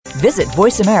visit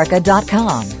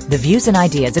voiceamerica.com. The views and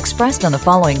ideas expressed on the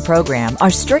following program are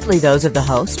strictly those of the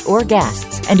host or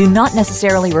guests and do not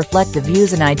necessarily reflect the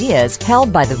views and ideas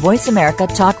held by the Voice America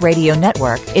Talk Radio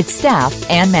Network, its staff,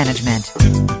 and management.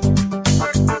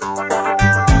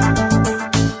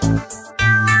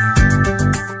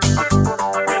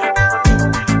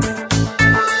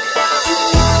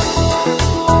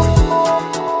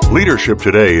 Leadership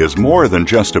today is more than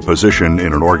just a position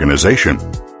in an organization.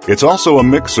 It's also a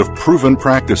mix of proven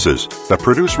practices that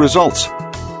produce results.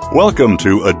 Welcome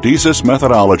to Adizes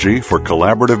Methodology for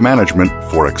Collaborative Management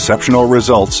for Exceptional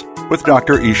Results with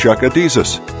Dr. Ishak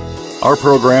Adizes. Our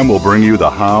program will bring you the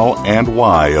how and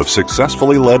why of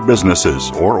successfully led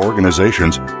businesses or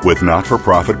organizations with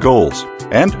not-for-profit goals,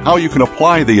 and how you can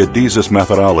apply the Adizes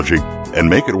methodology and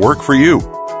make it work for you.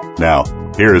 Now,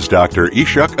 here is Dr.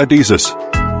 Ishak Adizes.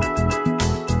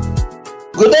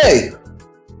 Good day.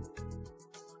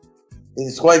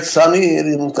 It's quite sunny here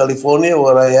in California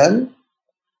where I am.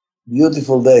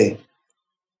 Beautiful day.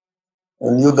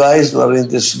 And you guys who are in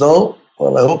the snow,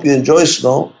 well, I hope you enjoy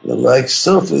snow. You like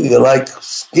surfing, you like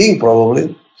skiing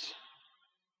probably.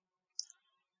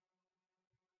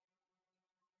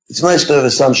 It's nice to have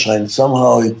a sunshine.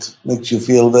 Somehow it makes you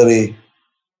feel very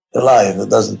alive,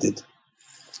 doesn't it?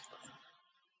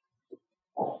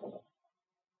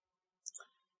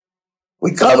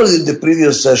 We covered in the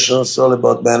previous sessions all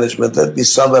about management. Let me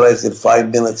summarize in 5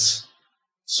 minutes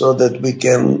so that we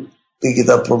can pick it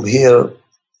up from here,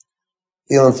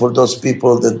 even for those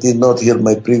people that did not hear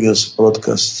my previous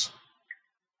broadcasts.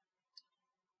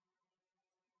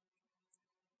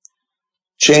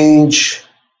 Change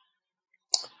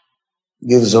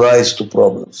gives rise to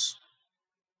problems,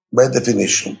 by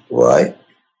definition. Why?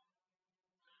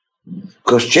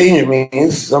 Because change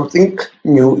means something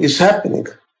new is happening.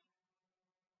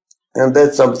 And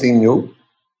that something new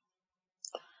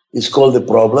is called a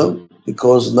problem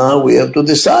because now we have to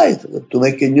decide, to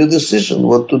make a new decision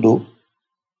what to do.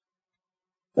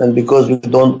 And because we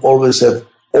don't always have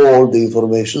all the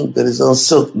information, there is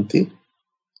uncertainty.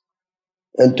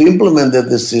 And to implement that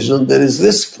decision, there is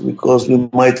risk because we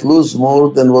might lose more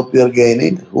than what we are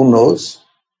gaining. Who knows?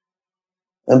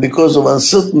 And because of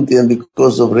uncertainty and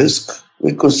because of risk,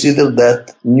 we consider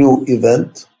that new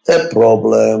event a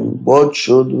problem. What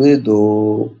should we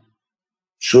do?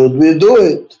 Should we do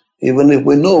it, even if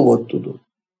we know what to do?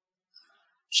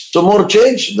 So more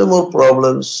change, the more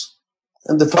problems.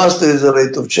 And the faster is the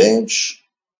rate of change,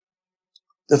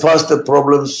 the faster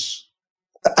problems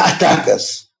attack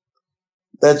us.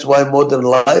 That's why modern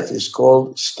life is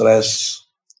called stress.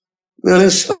 We're in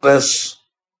stress.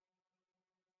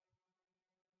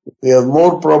 We have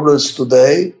more problems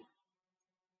today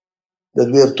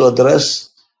that we have to address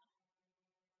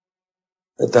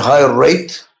at a higher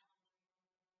rate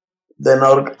than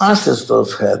our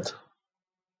ancestors had.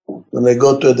 When I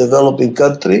go to a developing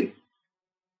country,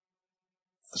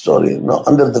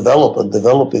 underdeveloped,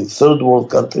 developing third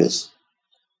world countries,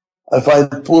 I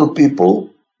find poor people,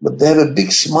 but they have a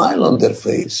big smile on their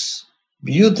face.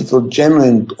 Beautiful,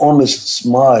 genuine, honest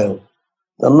smile.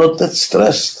 They're not that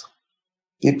stressed.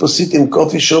 People sit in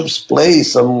coffee shops, play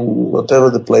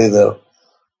whatever they play there,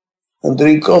 and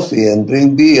drink coffee and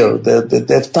drink beer.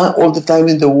 They have time, all the time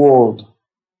in the world.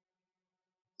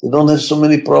 They don't have so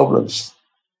many problems.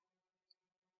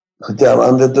 They are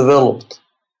underdeveloped.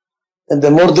 And the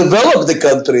more developed the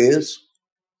country is,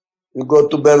 you go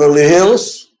to Beverly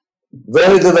Hills,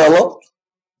 very developed,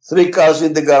 3 cars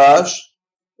in the garage,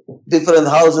 different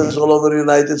houses all over the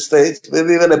United States,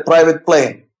 maybe even a private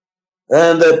plane.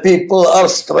 And the people are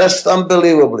stressed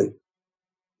unbelievably.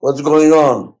 What's going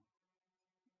on?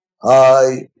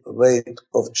 High rate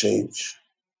of change.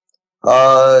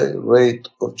 High rate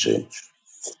of change.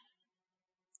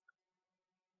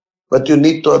 But you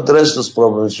need to address those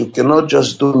problems. You cannot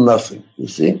just do nothing, you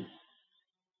see?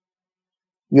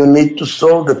 You need to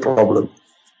solve the problem.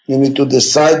 You need to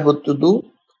decide what to do,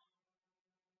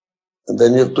 and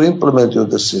then you have to implement your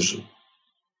decision.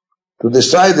 To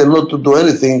decide and not to do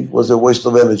anything was a waste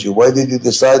of energy. Why did you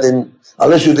decide?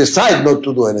 Unless you decide not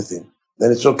to do anything,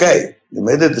 then it's okay. You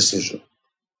made a decision.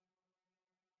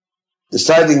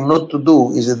 Deciding not to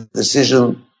do is a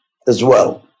decision as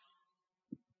well.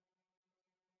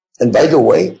 And by the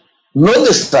way, not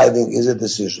deciding is a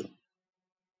decision.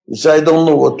 You say, I don't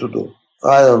know what to do.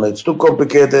 I don't know, it's too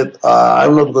complicated.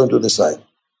 I'm not going to decide.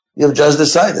 You've just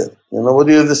decided. You know what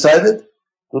you have decided?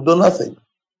 To do nothing.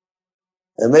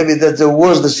 And maybe that's the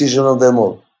worst decision of them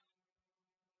all.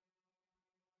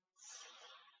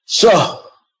 So,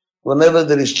 whenever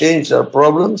there is change, there are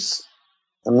problems.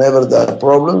 Whenever there are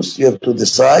problems, you have to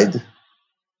decide.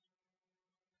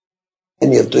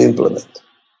 you have to implement.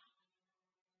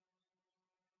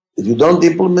 If you don't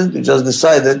implement, you just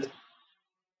decided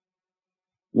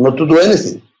not to do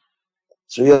anything.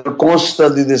 So you are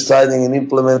constantly deciding and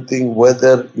implementing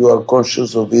whether you are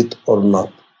conscious of it or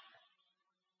not.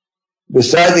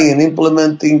 Deciding and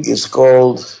implementing is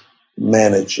called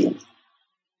managing.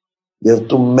 You have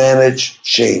to manage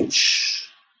change.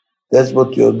 That's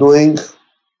what you're doing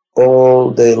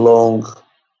all day long.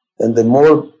 And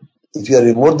if you are in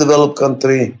a more developed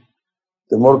country,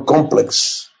 the more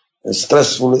complex and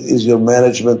stressful is your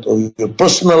management of your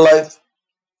personal life,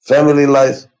 family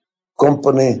life,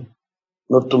 company,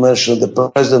 not to mention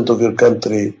the president of your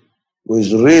country,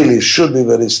 who really should be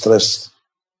very stressed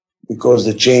because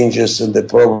the changes and the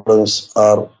problems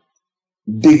are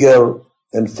bigger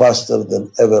and faster than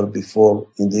ever before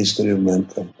in the history of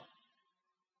mankind.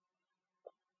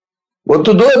 What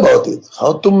to do about it?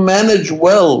 How to manage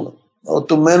well? How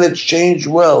to manage change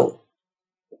well?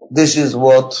 This is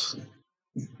what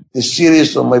the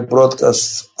series of my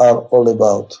broadcasts are all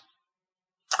about.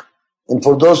 And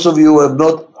for those of you who have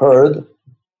not heard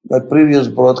my previous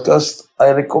broadcast,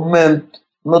 I recommend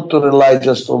not to rely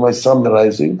just on my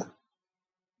summarizing,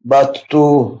 but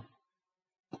to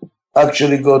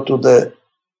actually go to the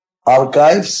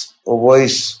archives of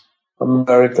Voice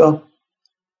America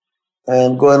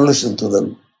and go and listen to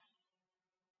them.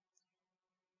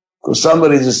 Because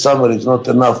summary is a summary, it's not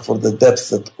enough for the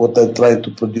depth of what I'm trying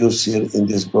to produce here in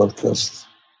this broadcast.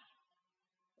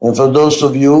 And for those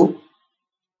of you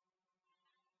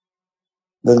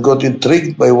that got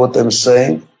intrigued by what I'm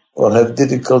saying or have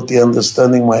difficulty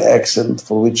understanding my accent,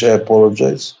 for which I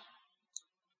apologize.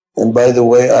 And by the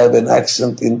way, I have an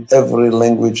accent in every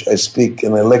language I speak,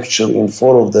 and I lecture in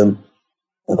 4 of them,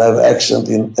 and I have an accent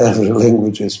in every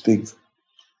language I speak,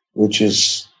 which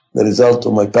is the result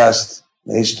of my past,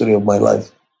 the history of my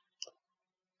life.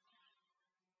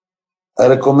 I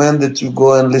recommend that you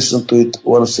go and listen to it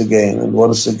once again and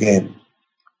once again.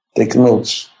 Take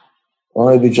notes. Or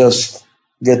maybe just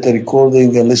get a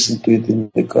recording and listen to it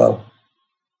in the car.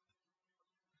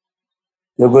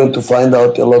 You're going to find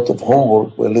out a lot of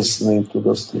homework by listening to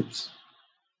those tips.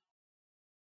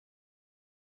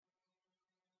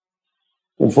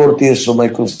 In 40 years of my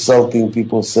consulting,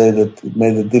 people say that it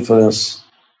made a difference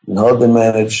in how they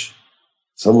manage.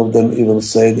 Some of them even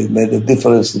say it made a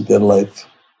difference in their life.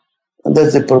 And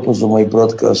that's the purpose of my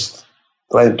broadcast,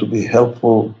 trying to be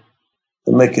helpful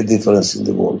and make a difference in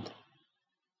the world.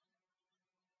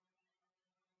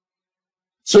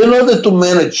 So in order to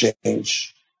manage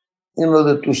change, in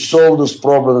order to solve those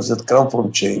problems that come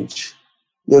from change,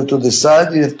 you have to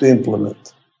decide, you have to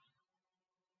implement.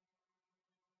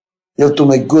 You have to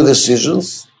make good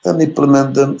decisions and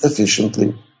implement them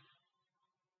efficiently.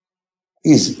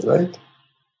 Easy, right?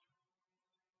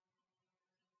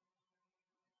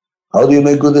 How do you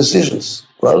make good decisions?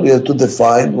 Well, you have to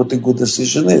define what a good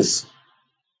decision is.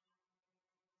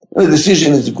 A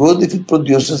decision is good if it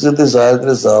produces the desired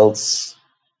results.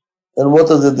 And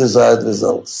what are the desired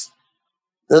results?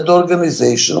 That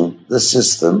organization, the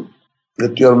system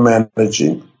that you are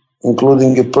managing,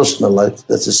 including your personal life,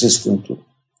 that's a system too,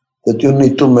 that you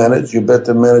need to manage, you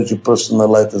better manage your personal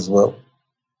life as well,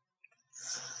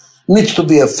 needs to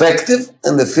be effective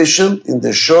and efficient in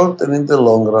the short and in the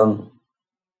long run.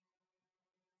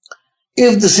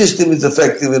 If the system is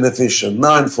effective and efficient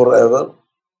now and forever,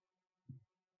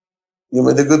 you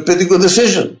made a pretty good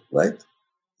decision, right?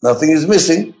 Nothing is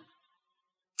missing.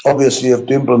 Obviously, you have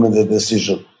to implement the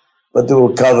decision, but we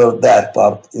will cover that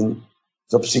part in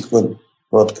subsequent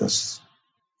broadcasts.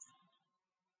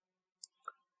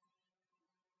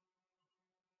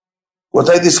 What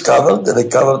I discovered, and I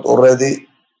covered already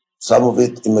some of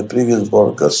it in my previous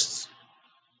broadcasts,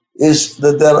 is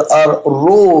that there are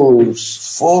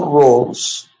roles, 4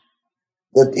 roles,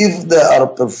 that if they are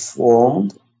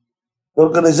performed, the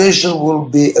organization will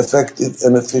be effective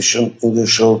and efficient in the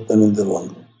short and in the long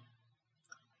run.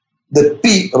 The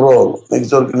P role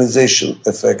makes the organization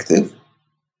effective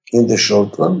in the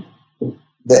short run.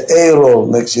 The A role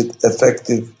makes it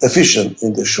efficient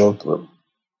in the short run.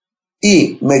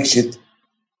 E makes it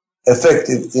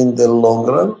effective in the long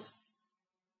run.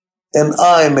 And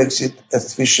I makes it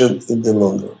efficient in the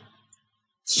long run.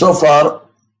 So far,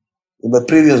 in my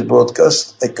previous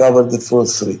broadcast, I covered the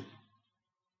first 3.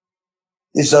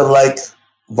 These are like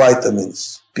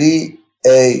vitamins, P,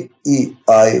 A, E,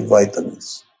 I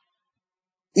vitamins.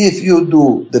 If you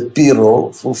do the P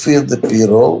role, fulfill the P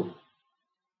role,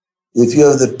 if you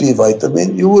have the P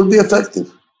vitamin, you will be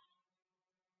effective.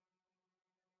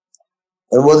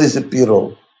 And what is the P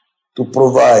role? To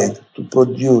provide, to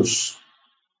produce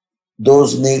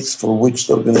those needs for which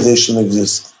the organization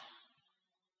exists.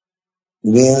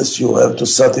 means you have to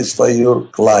satisfy your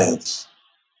clients,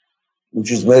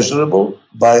 which is measurable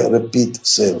by repeat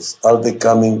sales. Are they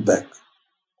coming back?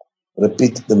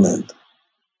 Repeat demand.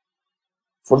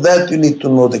 For that, you need to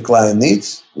know the client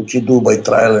needs, which you do by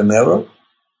trial and error.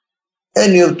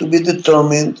 And you have to be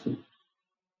determined.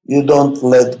 You don't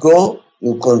let go.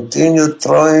 You continue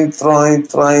trying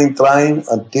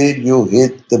until you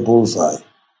hit the bullseye.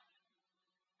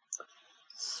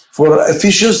 For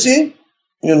efficiency,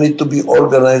 you need to be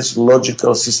organized,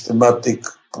 logical, systematic,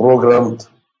 programmed.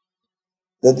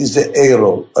 That is the A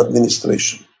role,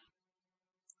 administration.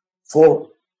 For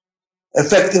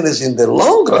effectiveness in the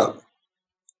long run,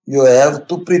 you have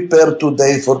to prepare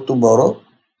today for tomorrow.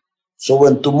 So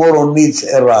when tomorrow needs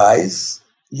arise,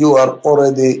 you are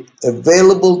already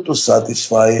available to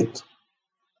satisfy it.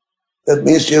 That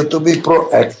means you have to be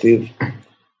proactive.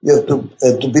 You have to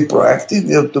be proactive,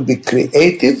 you have to be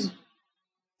creative,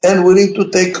 and we need to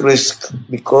take risk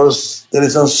because there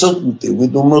is uncertainty. We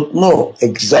do not know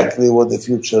exactly what the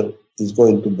future is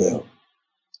going to bear.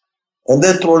 And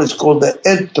that role is called the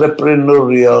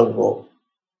entrepreneurial role.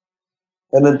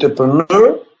 An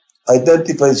entrepreneur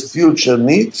identifies future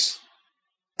needs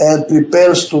and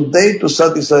prepares today to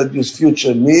satisfy these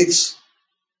future needs.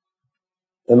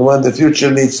 And when the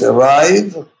future needs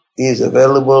arrive, he is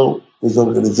available with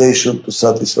organization to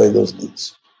satisfy those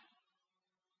needs.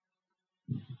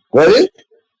 Ready?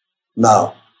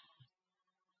 Now,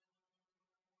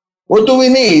 what do we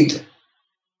need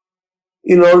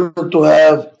in order to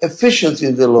have efficiency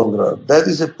in the long run? That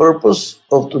is the purpose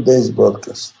of today's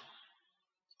broadcast.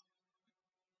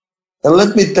 And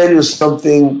let me tell you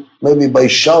something, maybe by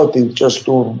shouting, just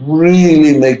to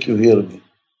really make you hear me.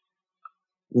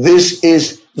 This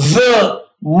is the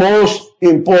most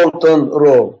important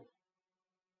role.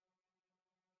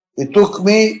 It took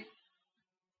me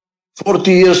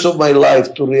 40 years of my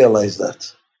life to realize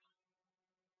that.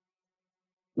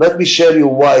 Let me share you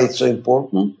why it's so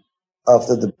important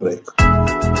after the break.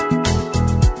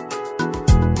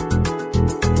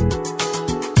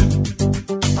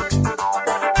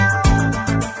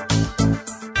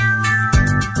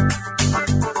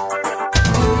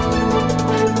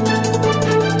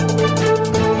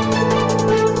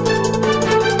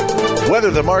 Whether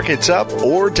the market's up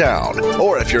or down,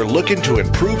 or if you're looking to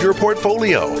improve your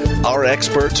portfolio, our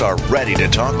experts are ready to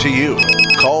talk to you.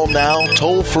 Call now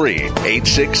toll free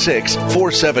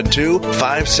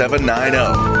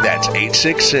 866-472-5790. That's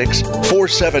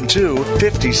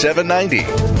 866-472-5790.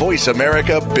 Voice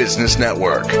America Business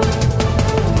Network.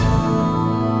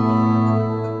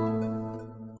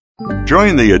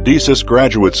 Join the Adizes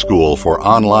Graduate School for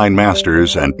online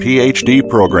masters and PhD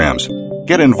programs.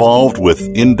 Get involved with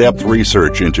in-depth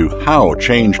research into how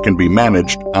change can be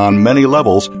managed on many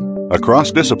levels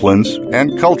across disciplines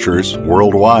and cultures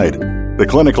worldwide. The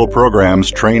clinical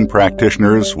programs train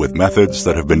practitioners with methods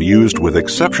that have been used with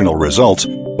exceptional results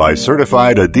by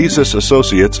certified Adizes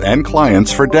associates and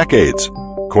clients for decades.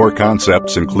 Core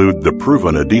concepts include the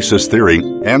proven Adizes theory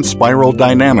and spiral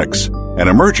dynamics, an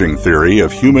emerging theory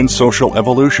of human social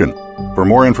evolution. For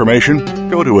more information,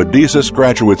 go to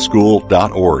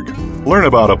adizesgraduateschool.org. Learn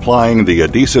about applying the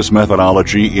Adizes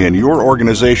methodology in your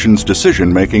organization's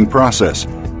decision-making process.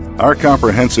 Our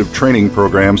comprehensive training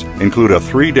programs include a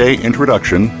 3-day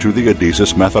introduction to the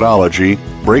Adizes methodology,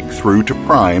 Breakthrough to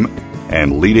Prime,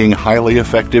 and Leading Highly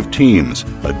Effective Teams,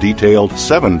 a detailed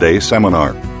 7-day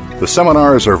seminar. The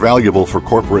seminars are valuable for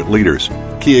corporate leaders,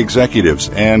 key executives,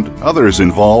 and others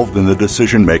involved in the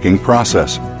decision-making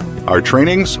process. Our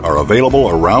trainings are available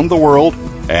around the world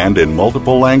and in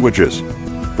multiple languages.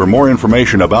 For more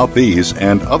information about these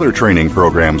and other training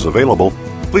programs available,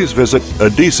 please visit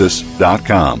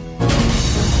adizes.com.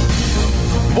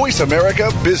 Voice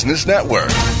America Business Network.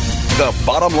 The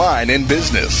bottom line in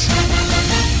business.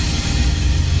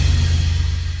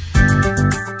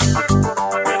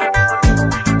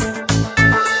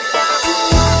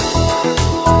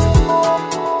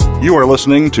 You are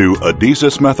listening to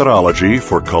Adizes Methodology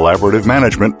for Collaborative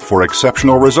Management for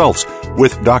Exceptional Results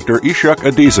with Dr. Ishak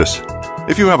Adizes.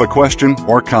 If you have a question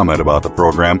or comment about the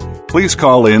program, please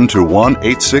call in to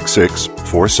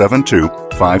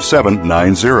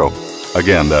 1-866-472-5790.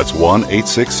 Again, that's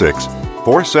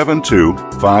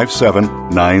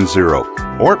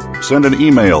 1-866-472-5790. Or send an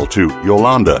email to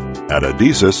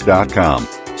Yolanda@adizes.com,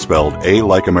 spelled A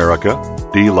like America,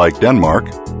 D like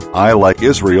Denmark, I like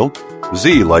Israel,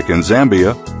 Z like in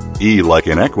Zambia, E like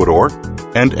in Ecuador,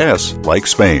 and S like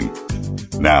Spain.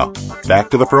 Now, back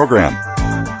to the program.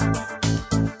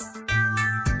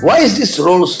 Why is this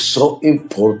role so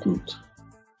important?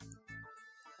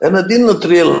 And I did not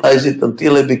realize it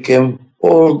until I became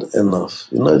old enough.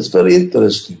 It's very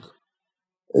interesting.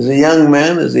 As a young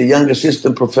man, as a young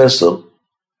assistant professor,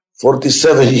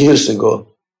 47 years ago,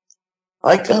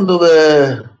 I kind of,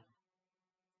 I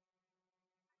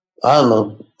don't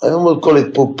know, I almost call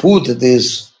it poo-pooed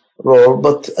this role,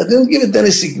 but I didn't give it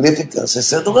any significance. I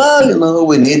said, well,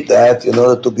 we need that in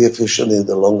order to be efficient in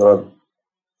the long run.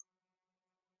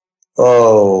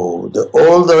 Oh, the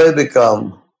older I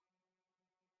become,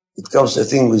 it comes, I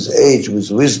think, with age, with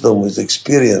wisdom, with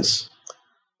experience.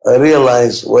 I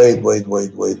realize, wait.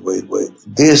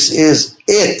 This is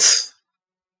it.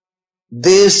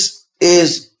 This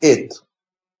is it.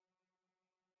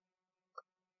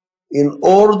 In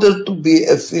order to be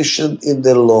efficient in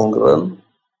the long run,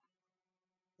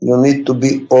 you need to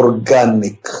be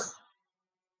organic.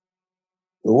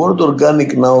 The word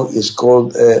organic now is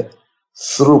called a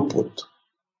throughput.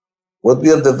 What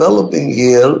we are developing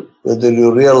here, whether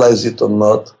you realize it or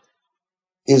not,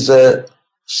 is a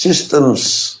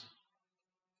systematic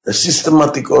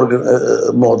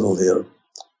model here.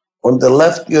 On the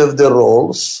left, you have the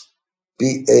roles,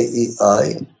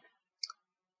 PAEI.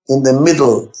 In the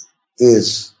middle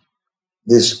is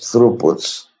these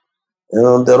throughputs. And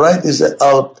on the right is the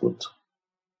output.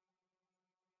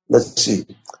 Let's see.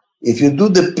 If you do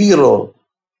the P role,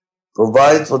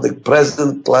 provide for the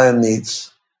present client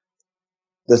needs,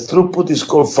 the throughput is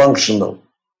called functional.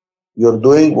 You're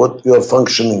doing what you're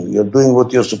functioning. You're doing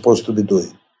what you're supposed to be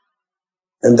doing.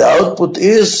 And the output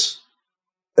is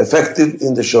effective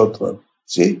in the short run.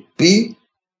 See? P,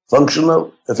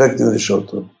 functional, effective in the short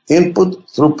run. Input,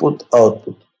 throughput,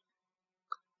 output.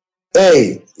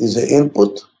 A is the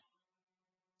input.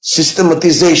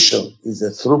 Systematization is the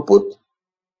throughput.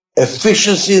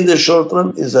 Efficiency in the short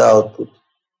run is the output.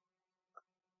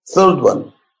 Third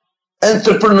one,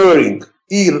 entrepreneuring,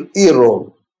 E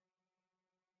role.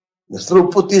 The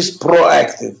throughput is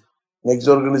proactive, makes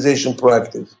the organization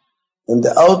proactive. And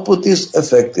the output is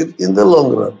effective in the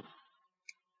long run.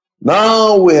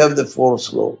 Now we have the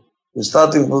fourth role. We're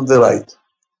starting from the right.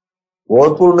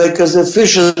 What will make us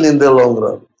efficient in the long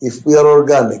run if we are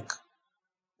organic?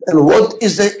 And what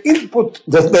is the input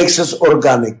that makes us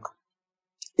organic?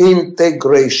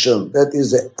 Integration. That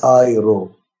is the I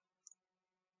role.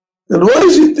 And why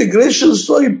is integration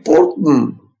so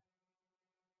important?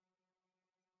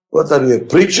 What are you, a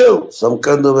preacher? Some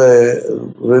kind of a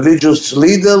religious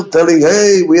leader telling,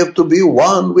 hey, we have to be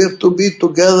one, we have to be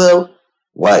together.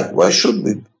 Why? Why should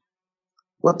we?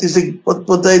 What is the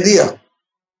idea?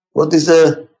 What is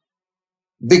the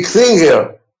big thing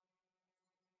here?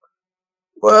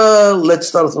 Well, let's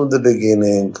start from the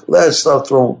beginning. Let's start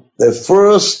from the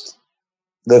first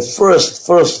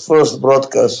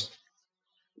broadcast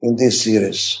in this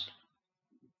series.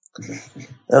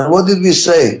 And what did we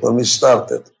say when we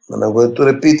started? And I'm going to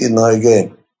repeat it now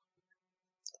again.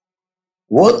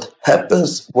 What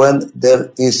happens when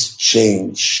there is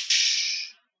change?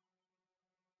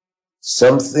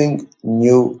 Something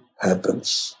new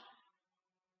happens.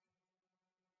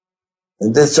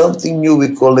 And that something new,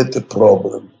 we call it a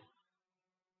problem.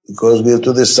 Because we have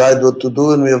to decide what to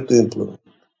do and we have to implement.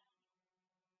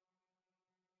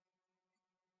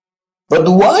 But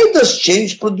why does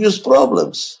change produce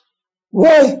problems?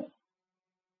 Why?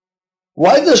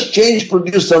 Why does change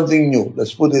produce something new?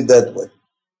 Let's put it that way.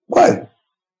 Why?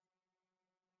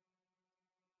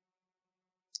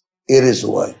 Here is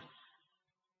why.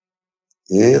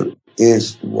 Here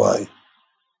is why.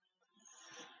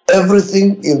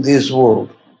 Everything in this world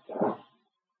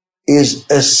is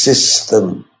a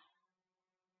system.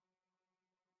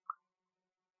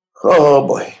 Oh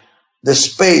boy. The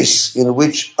space in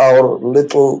which our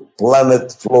little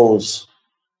planet flows,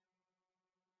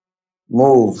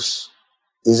 moves,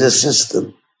 is a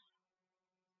system.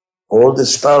 All the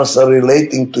stars are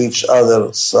relating to each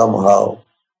other somehow.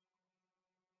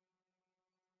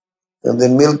 And the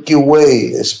Milky Way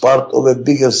is part of a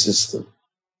bigger system,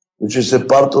 which is a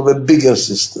part of a bigger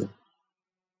system.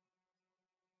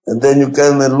 And then you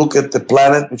can look at the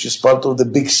planet, which is part of the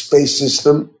big space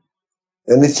system,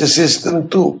 and it's a system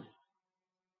too.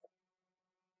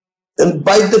 And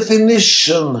by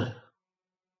definition,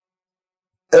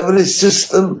 every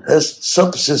system has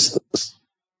subsystems.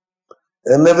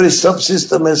 And every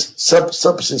subsystem has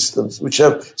subsystems, which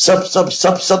have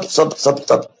subsystems.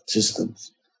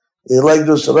 It's like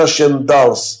those Russian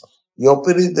dolls. You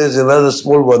open it, there's another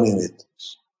small one in it.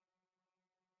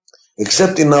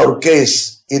 Except in our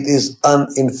case, it is an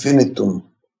infinitum.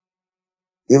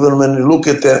 Even when you look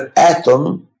at an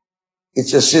atom,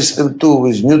 it's a system too,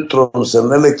 with neutrons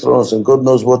and electrons and God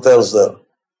knows what else there.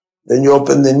 Then you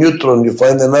open the neutron, you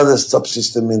find another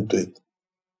subsystem into it.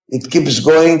 It keeps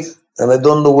going and I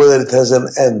don't know whether it has an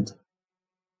end.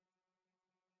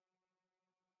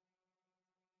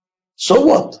 So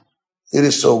what? It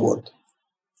is so what?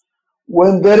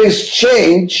 When there is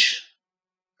change,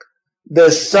 the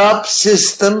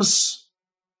subsystems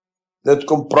that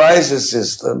comprise a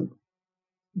system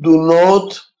do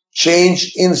not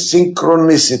change in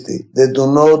synchronicity. They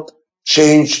do not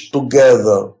change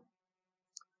together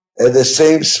at the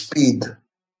same speed.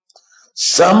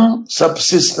 Some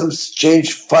subsystems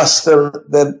change faster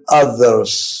than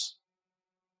others.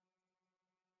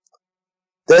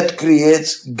 That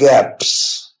creates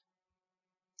gaps.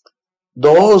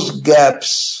 Those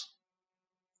gaps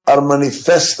are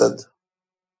manifested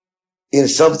in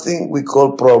something we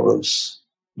call problems.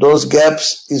 Those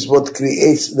gaps is what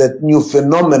creates that new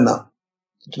phenomena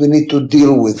that we need to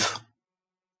deal with.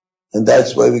 And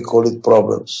that's why we call it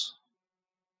problems.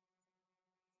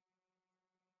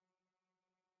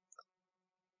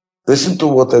 Listen to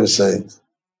what I'm saying.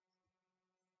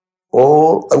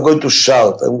 Oh, I'm going to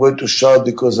shout. I'm going to shout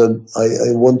because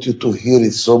I want you to hear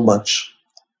it so much.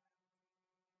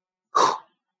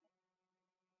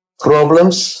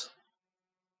 Problems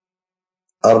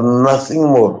are nothing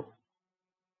more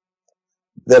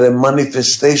than a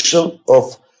manifestation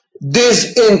of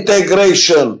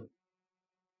disintegration.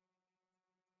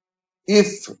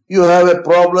 If you have a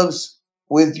problems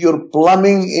with your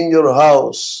plumbing in your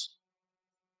house,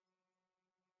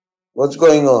 what's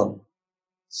going on?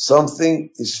 Something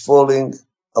is falling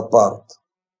apart.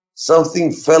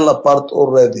 Something fell apart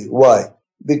already. Why?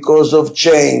 Because of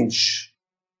change.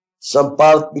 Some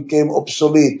part became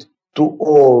obsolete, too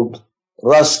old,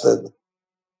 rusted.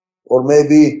 Or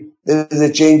maybe there is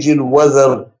a change in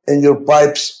weather and your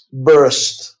pipes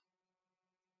burst.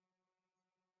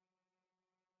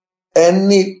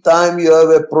 Any time you have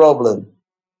a problem,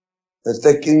 let's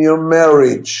take in your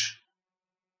marriage,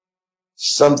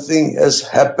 something has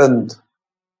happened.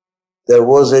 There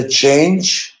was a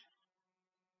change.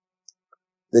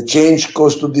 The change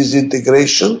goes to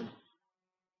disintegration,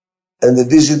 and the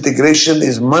disintegration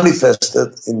is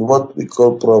manifested in what we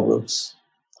call problems.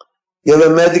 You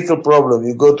have a medical problem,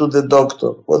 you go to the doctor.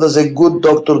 What does a good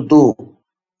doctor do?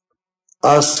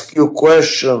 Ask you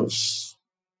questions.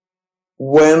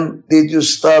 When did you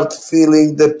start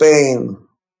feeling the pain?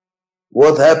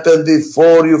 What happened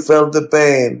before you felt the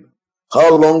pain?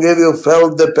 How long have you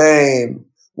felt the pain?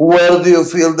 Where do you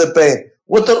feel the pain?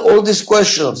 What are all these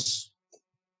questions?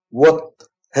 What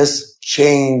has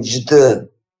changed? And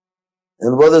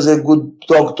what does a good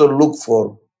doctor look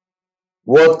for?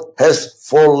 What has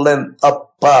fallen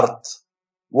apart?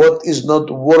 What is not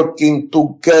working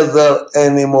together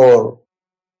anymore?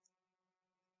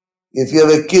 If you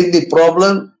have a kidney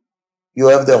problem, you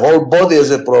have the whole body as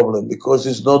a problem because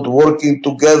it's not working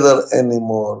together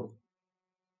anymore.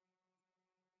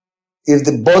 If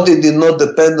the body did not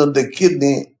depend on the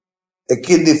kidney, a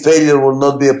kidney failure will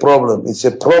not be a problem. It's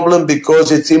a problem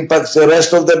because it impacts the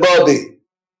rest of the body.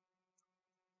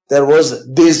 There was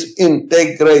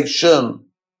disintegration.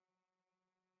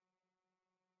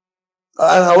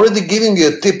 I'm already giving you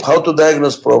a tip how to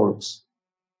diagnose problems.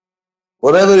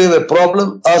 Whenever you have a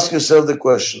problem, ask yourself the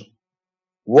question,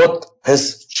 what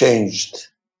has changed?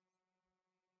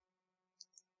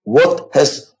 What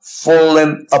has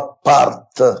fallen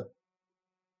apart?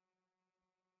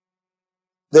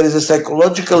 There is a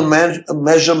psychological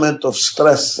measurement of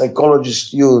stress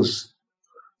psychologists use.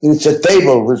 It's a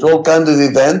table with all kinds of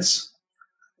events,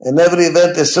 and every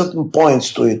event has certain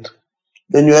points to it.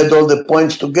 Then you add all the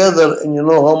points together and you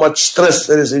know how much stress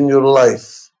there is in your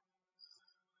life.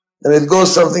 And it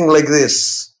goes something like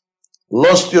this.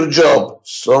 Lost your job,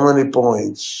 so many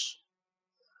points.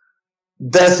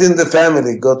 Death in the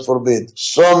family, God forbid,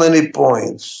 so many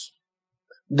points.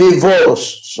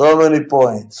 Divorce, so many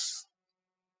points.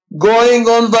 Going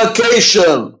on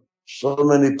vacation, so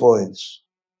many points.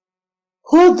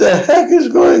 What the heck is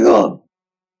going on?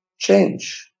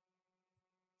 Change.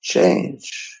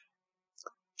 Change.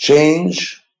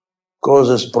 Change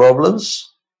causes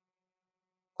problems,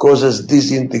 causes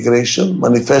disintegration,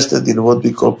 manifested in what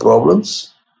we call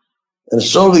problems. And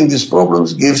solving these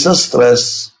problems gives us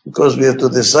stress because we have to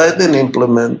decide and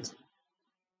implement.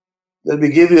 Let me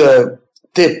give you a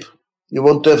tip. You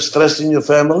want to have stress in your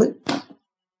family?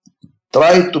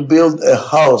 Try to build a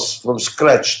house from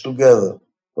scratch together.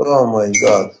 Oh my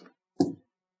God.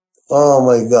 Oh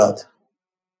my God.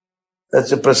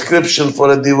 That's a prescription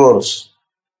for a divorce.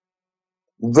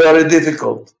 Very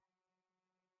difficult.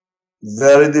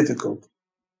 Very difficult.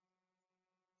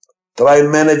 Try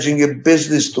managing a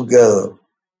business together.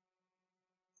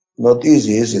 Not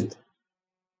easy, is it?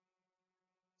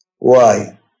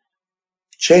 Why?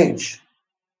 Change.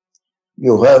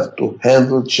 you have to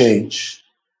handle change.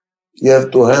 You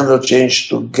have to handle change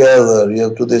together. You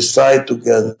have to decide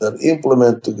together,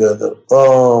 implement together.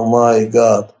 Oh my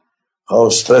God, how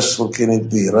stressful can it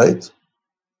be, right?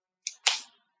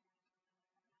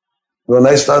 When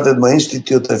I started my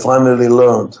institute, I finally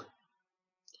learned,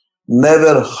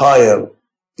 never hire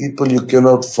people you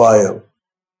cannot fire.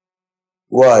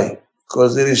 Why?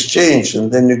 Because there is change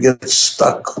and then you get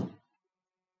stuck.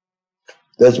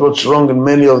 That's what's wrong in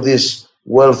many of these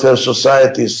welfare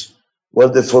societies, where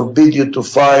they forbid you to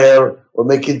fire or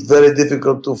make it very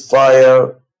difficult to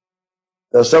fire.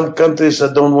 There are some countries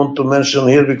I don't want to mention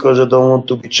here because I don't want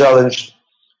to be challenged,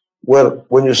 where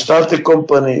when you start a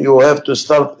company, you have to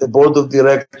start a board of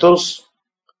directors.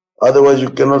 Otherwise, you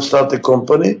cannot start a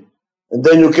company. And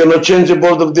then you cannot change the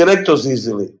board of directors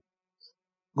easily.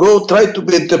 Go try to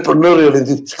be entrepreneurial in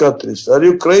these countries. Are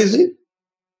you crazy?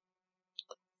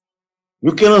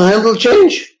 You cannot handle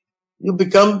change. You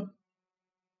become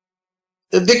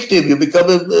a victim. You become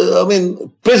a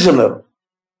prisoner.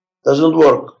 Doesn't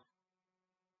work.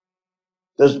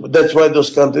 That's why those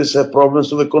countries have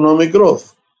problems with economic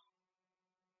growth.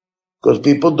 Because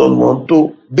people don't want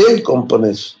to build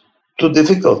companies. Too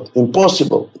difficult,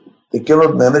 impossible. They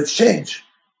cannot manage change.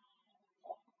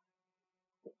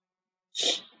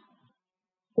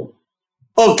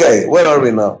 Okay, where are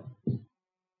we now?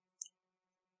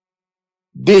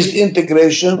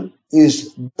 Disintegration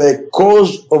is the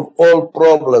cause of all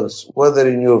problems, whether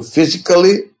in your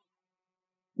physically,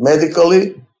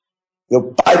 medically,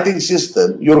 your piping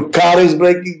system, your car is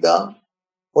breaking down,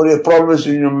 or you have problems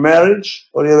in your marriage,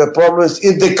 or you have problems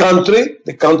in the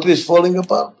country is falling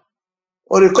apart,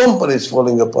 or your company is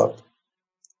falling apart.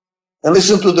 And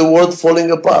listen to the word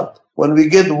falling apart. When we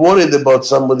get worried about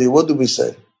somebody, what do we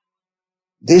say?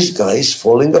 This guy is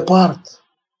falling apart.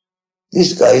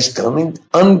 This guy is coming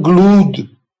unglued.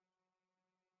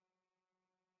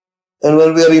 And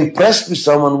when we are impressed with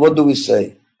someone, what do we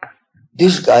say?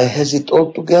 This guy has it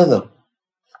all together.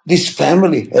 This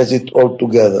family has it all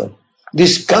together.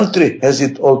 This country has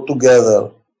it all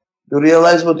together. You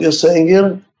realize what you're saying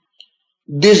here?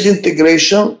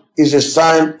 Disintegration is a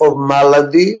sign of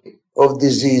malady, of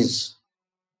disease.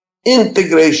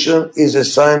 Integration is a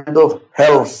sign of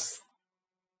health.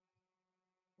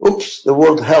 Oops, the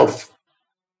word health.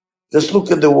 Just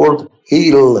look at the word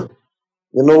heal.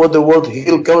 You know what the word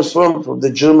heal comes from? From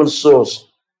the German source.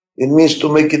 It means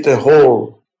to make it a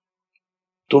whole,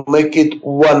 to make it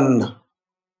one.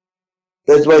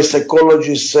 That's why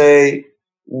psychologists say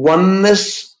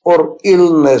oneness or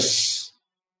illness.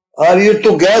 Are you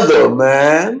together,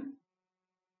 man?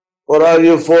 Or are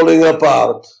you falling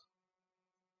apart?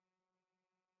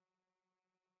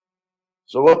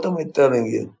 So what am I telling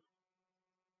you?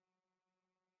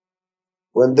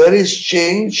 When there is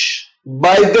change,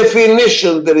 by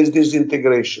definition, there is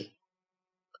disintegration.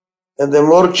 And the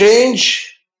more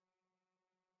change,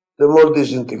 the more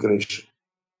disintegration.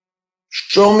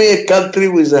 Show me a country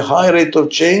with a high rate of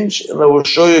change, and I will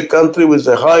show you a country with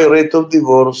a high rate of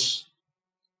divorce.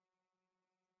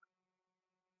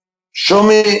 Show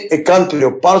me a country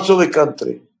or parts of a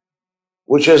country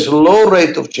which has a low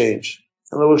rate of change,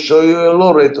 and I will show you a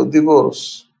low rate of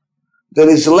divorce. There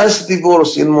is less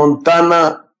divorce in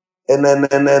Montana and I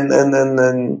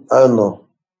don't know,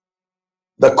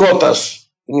 Dakotas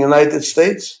in the United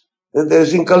States than there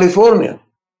is in California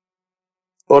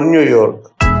or New York.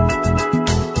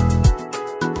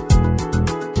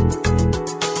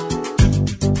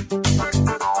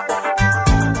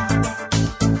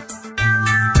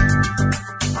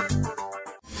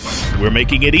 We're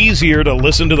making it easier to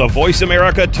listen to the Voice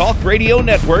America Talk Radio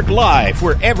Network live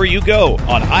wherever you go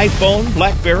on iPhone,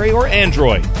 BlackBerry, or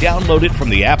Android. Download it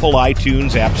from the Apple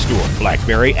iTunes App Store,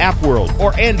 BlackBerry App World,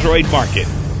 or Android Market.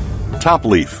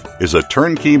 TopLeaf is a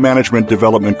turnkey management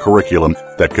development curriculum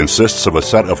that consists of a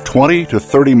set of 20 to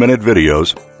 30-minute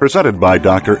videos presented by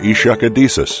Dr. Ishak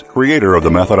Adizes, creator of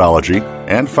the methodology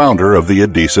and founder of the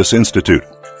Adizes Institute.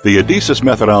 The Adizes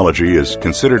methodology is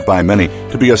considered by many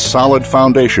to be a solid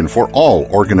foundation for all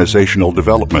organizational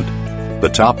development. The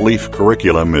TopLeaf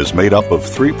curriculum is made up of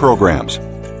 3 programs.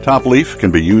 TopLeaf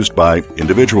can be used by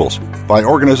individuals, by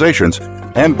organizations,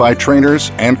 and by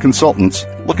trainers and consultants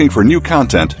looking for new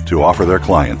content to offer their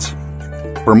clients.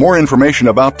 For more information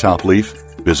about TopLeaf,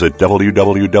 visit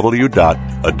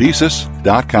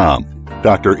www.adizes.com.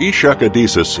 Dr. Ishak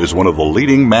Adizes is one of the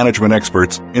leading management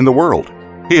experts in the world.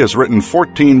 He has written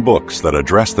 14 books that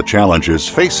address the challenges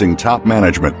facing top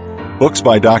management. Books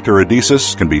by Dr.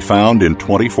 Adizes can be found in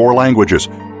 24 languages.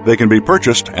 They can be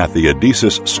purchased at the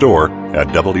Adizes store at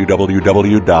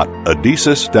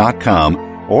www.adizes.com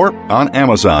or on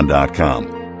Amazon.com.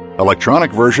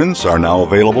 Electronic versions are now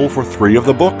available for 3 of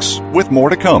the books, with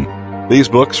more to come. These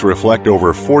books reflect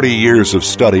over 40 years of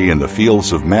study in the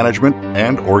fields of management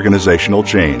and organizational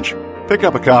change. Pick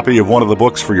up a copy of one of the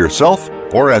books for yourself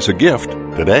or as a gift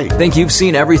today. Think you've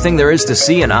seen everything there is to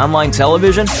see in online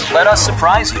television? Let us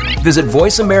surprise you. Visit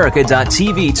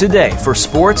voiceamerica.tv today for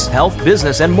sports, health,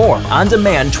 business, and more on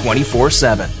demand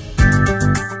 24/7.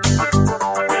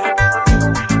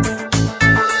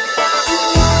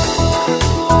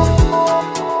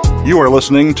 You are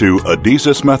listening to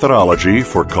Adizes Methodology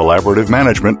for Collaborative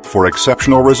Management for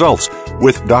Exceptional Results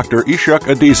with Dr. Ishak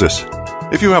Adizes.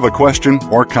 If you have a question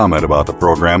or comment about the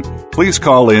program, please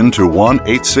call in to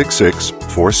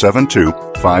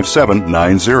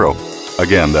 1-866-472-5790.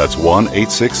 Again, that's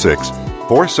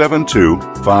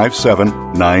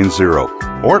 1-866-472-5790.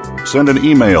 Or send an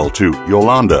email to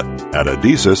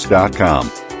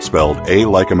Yolanda@adizes.com, spelled A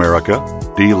like America,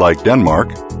 D like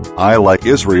Denmark, I like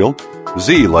Israel,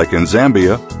 Z like in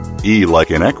Zambia, E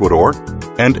like in Ecuador,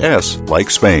 and S like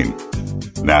Spain.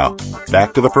 Now,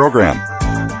 back to the program.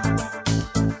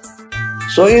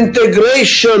 So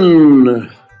integration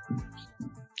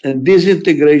and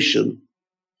disintegration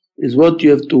is what you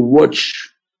have to watch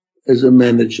as a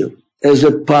manager, as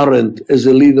a parent, as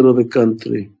a leader of a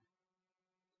country.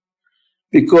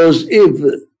 Because if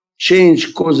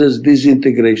change causes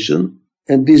disintegration,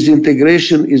 and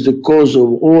disintegration is the cause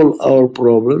of all our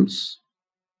problems,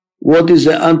 what is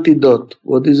the antidote?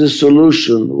 What is the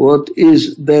solution? What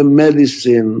is the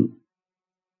medicine?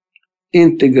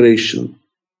 Integration.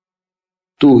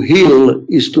 To heal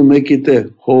is to make it a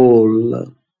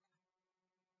whole.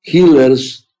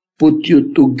 Healers put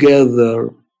you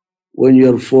together when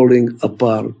you're falling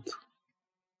apart.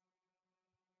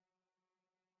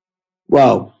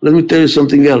 Wow, let me tell you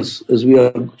something else, as we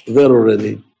are there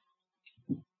already.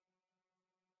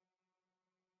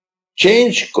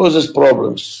 Change causes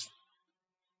problems,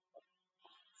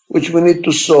 which we need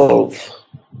to solve.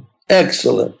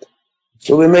 Excellent.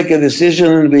 So we make a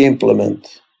decision and we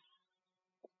implement.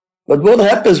 But what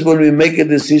happens when we make a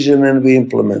decision and we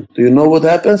implement? Do you know what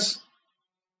happens?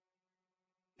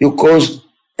 You cause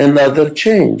another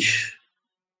change.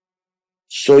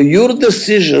 So your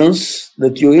decisions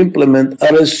that you implement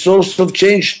are a source of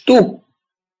change too.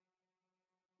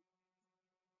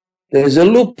 There is a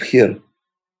loop here.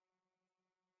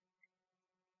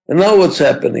 And now what's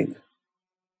happening?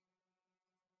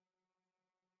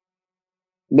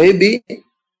 Maybe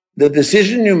the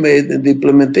decision you made and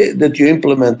that you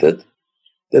implemented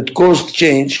that caused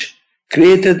change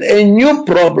created a new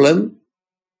problem.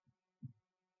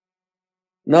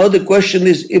 Now the question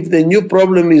is if the new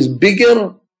problem is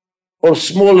bigger or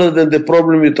smaller than the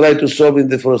problem you tried to solve in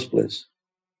the first place.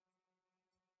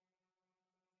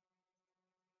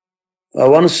 I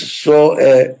once saw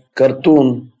a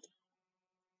cartoon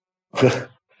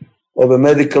of a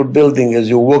medical building. As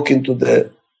you walk into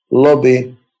the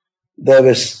lobby, there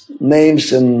was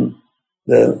names and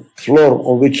the floor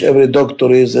on which every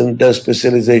doctor is and their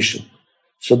specialization.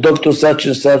 So Dr. such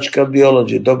and such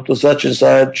cardiology, Dr. such and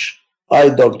such eye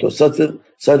doctor,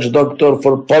 such doctor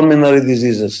for pulmonary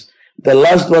diseases. The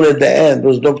last one at the end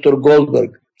was Dr.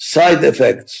 Goldberg, side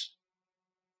effects.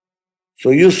 So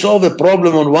you solve a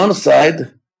problem on one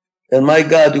side, and my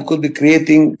God, you could be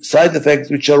creating side effects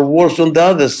which are worse on the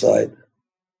other side,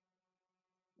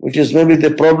 which is maybe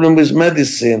the problem with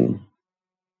medicine.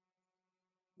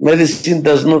 Medicine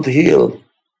does not heal.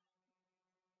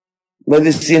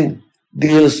 Medicine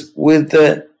deals with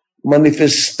the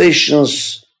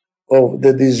manifestations of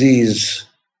the disease.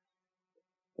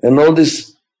 And all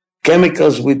these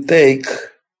chemicals we take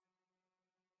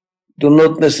do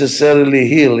not necessarily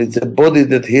heal. It's the body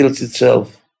that heals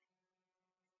itself.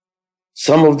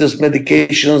 Some of these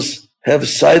medications have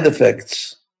side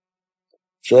effects.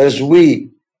 So as we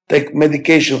take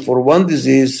medication for one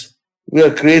disease, we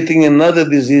are creating another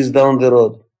disease down the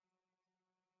road.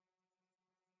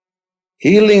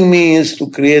 Healing means to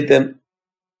create an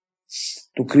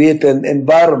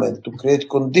environment, to create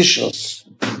conditions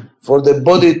for the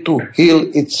body to heal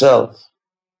itself.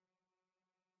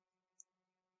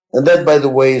 And that, by the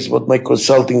way, is what my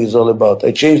consulting is all about.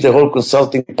 I changed the whole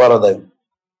consulting paradigm.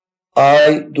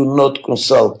 I do not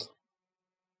consult.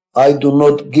 I do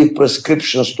not give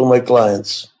prescriptions to my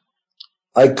clients.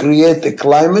 I create a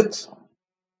climate,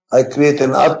 I create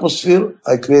an atmosphere,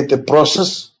 I create a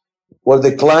process where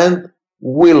the client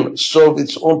will solve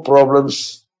its own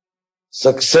problems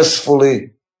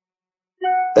successfully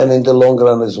and in the long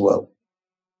run as well.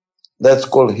 That's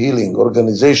called healing,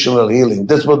 organizational healing.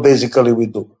 That's what basically we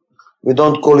do. We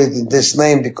don't call it in this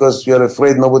name because we are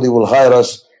afraid nobody will hire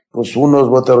us, because who knows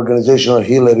what the organizational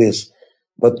healer is.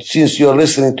 But since you're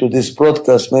listening to this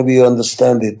broadcast, maybe you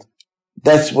understand it.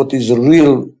 That's what is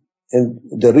real, and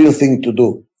the real thing to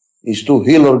do is to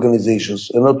heal organizations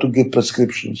and not to give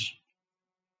prescriptions.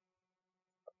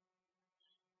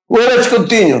 Well, let's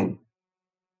continue.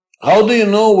 How do you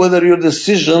know whether your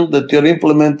decision that you're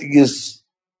implementing is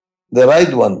the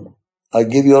right one? I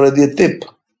give you already a tip.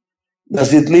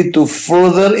 Does it lead to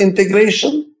further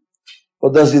integration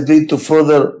or does it lead to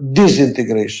further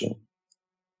disintegration?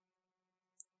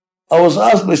 I was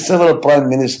asked by several prime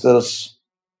ministers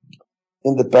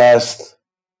in the past,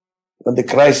 when the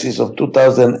crisis of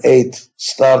 2008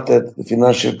 started, the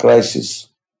financial crisis,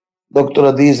 Dr.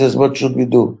 Adi says, what should we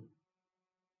do?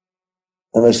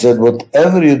 And I said,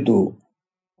 whatever you do,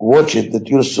 watch it that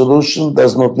your solution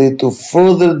does not lead to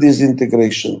further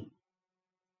disintegration,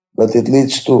 but it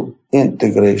leads to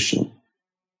integration.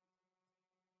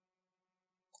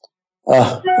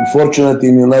 Unfortunately,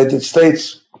 in the United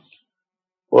States,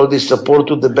 all the support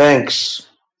to the banks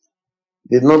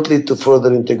did not lead to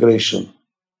further integration.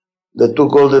 They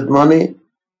took all that money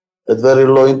at very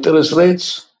low interest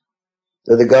rates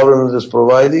that the government is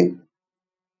providing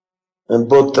and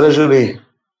bought treasury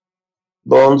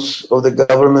bonds of the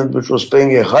government, which was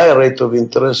paying a higher rate of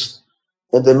interest,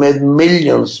 and they made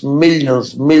millions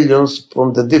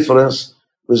from the difference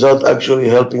without actually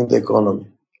helping the economy.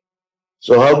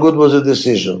 So how good was the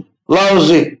decision?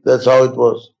 Lousy, that's how it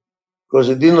was. Because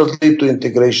it did not lead to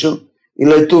integration, it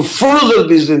led to further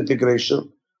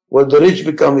disintegration, where the rich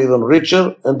become even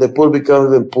richer and the poor become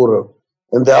even poorer.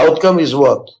 And the outcome is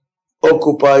what?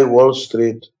 Occupy Wall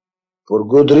Street, for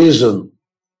good reason.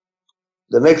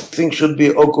 The next thing should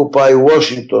be Occupy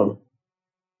Washington,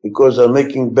 because they're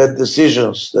making bad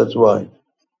decisions, that's why.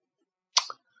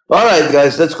 All right,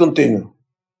 guys, let's continue.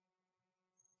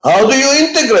 How do you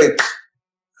integrate?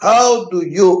 How do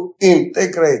you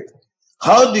integrate?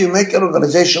 How do you make an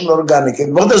organization organic?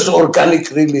 And what does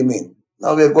organic really mean?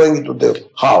 Now we are going into the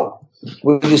how.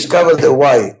 We discovered the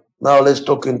why. Now let's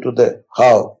talk into the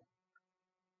how.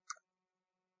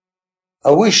 I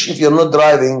wish if you're not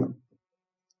driving,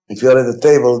 if you're at the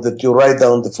table, that you write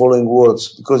down the following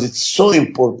words, because it's so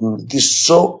important. It is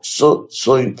so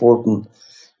important.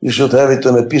 You should have it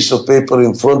on a piece of paper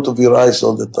in front of your eyes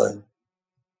all the time.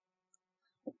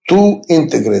 To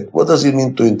integrate. What does it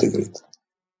mean to integrate?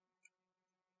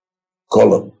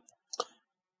 Column.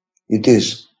 It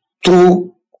is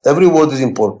to, every word is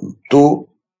important, to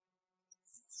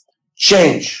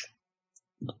change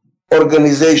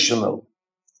organizational,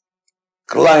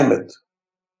 climate,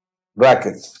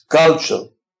 brackets, culture,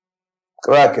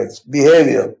 brackets,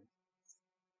 behavior,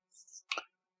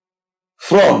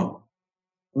 from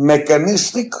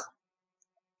mechanistic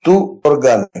to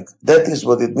organic. That is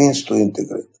what it means to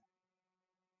integrate.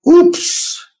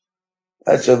 Oops!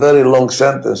 That's a very long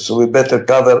sentence, so we better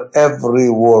cover every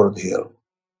word here.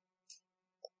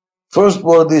 First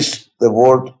word is the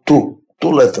word to. 2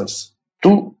 letters.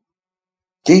 To,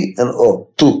 T and O.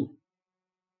 To.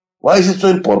 Why is it so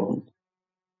important?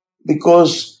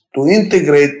 Because to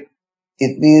integrate,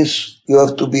 it means you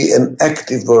have to be an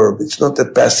active verb. It's not a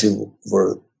passive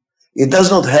verb. It does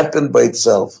not happen by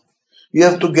itself. You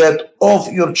have to get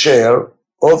off your chair,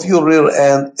 off your rear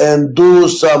end, and do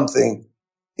something.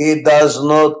 It does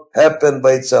not happen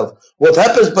by itself. What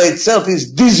happens by itself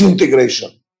is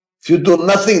disintegration. If you do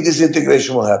nothing,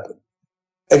 disintegration will happen.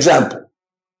 Example.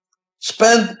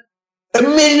 Spend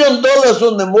 $1 million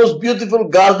on the most beautiful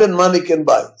garden money can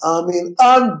buy. I mean,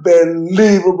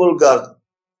 unbelievable garden.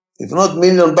 If not $1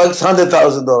 million,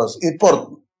 $100,000.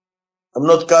 Important.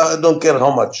 I don't care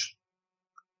how much.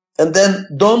 And then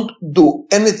don't do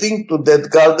anything to that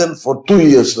garden for 2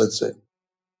 years, let's say.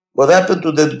 What happened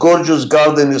to that gorgeous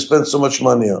garden you spent so much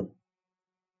money on?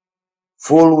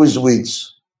 Full with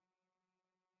weeds.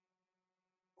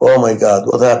 Oh my God,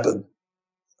 what happened?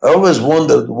 I always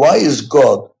wondered, why is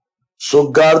God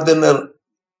so gardener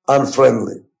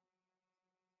unfriendly?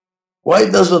 Why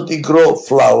doesn't he grow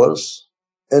flowers?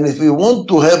 And if we want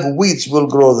to have weeds, we'll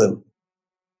grow them.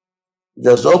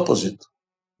 Just opposite.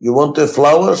 You want to have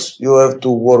flowers, you have to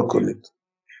work on it.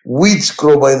 Weeds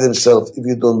grow by themselves if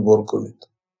you don't work on it.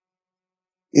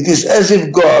 It is as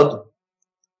if God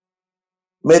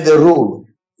made a rule.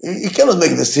 He cannot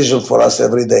make decisions for us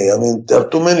every day. I mean, there are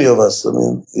too many of us. I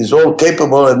mean, he's all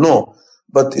capable, I know,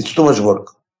 but it's too much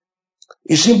work.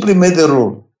 He simply made a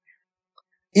rule.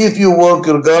 If you work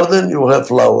your garden, you will have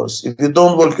flowers. If you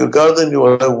don't work your garden, you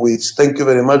will have weeds. Thank you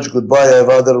very much. Goodbye. I have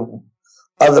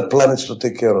other planets to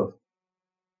take care of.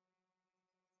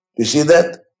 You see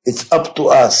that? It's up to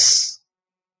us.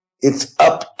 It's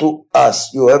up to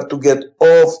us. You have to get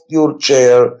off your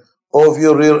chair, off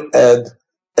your rear end,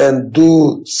 and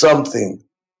do something.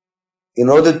 In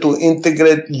order to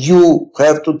integrate, you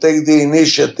have to take the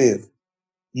initiative.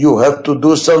 You have to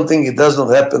do something. It does not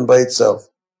happen by itself.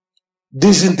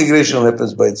 Disintegration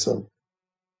happens by itself.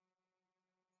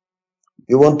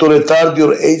 You want to retard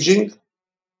your aging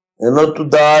and not to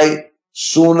die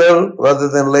sooner rather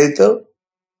than later,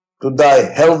 to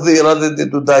die healthy rather than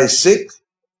to die sick.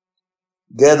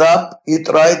 Get up, eat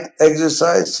right,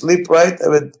 exercise, sleep right,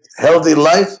 have a healthy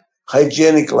life,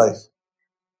 hygienic life.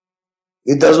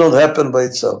 It does not happen by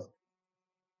itself.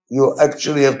 You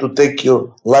actually have to take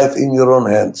your life in your own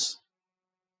hands.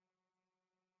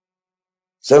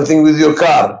 Same thing with your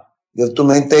car. You have to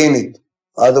maintain it.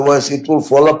 Otherwise, it will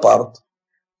fall apart.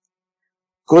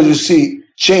 Because you see,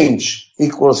 change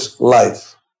equals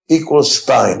life, equals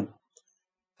time.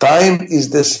 Time is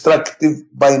destructive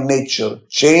by nature.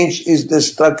 Change is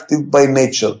destructive by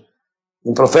nature.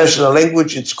 In professional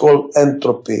language, it's called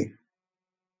entropy.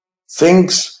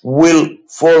 Things will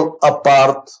fall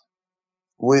apart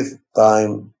with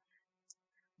time.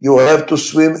 You have to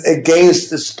swim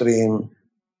against the stream.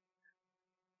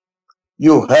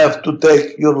 You have to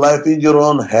take your life in your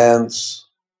own hands.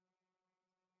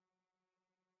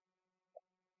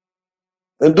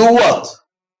 And do what?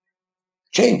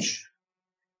 Change.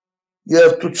 You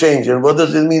have to change. And what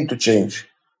does it mean to change?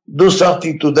 Do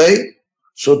something today,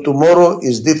 so tomorrow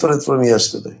is different from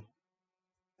yesterday.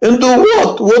 And do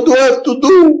what? What do I have to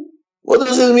do? What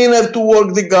does it mean I have to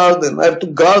work the garden? I have to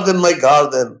garden my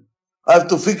garden. I have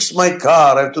to fix my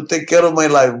car. I have to take care of my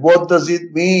life. What does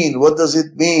it mean? What does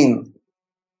it mean?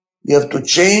 You have to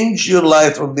change your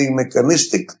life from being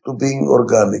mechanistic to being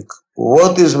organic.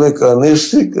 What is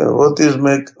mechanistic and what is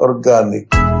organic?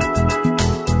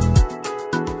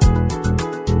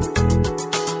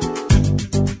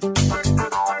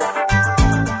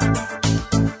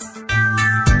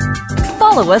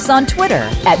 Follow us on Twitter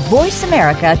at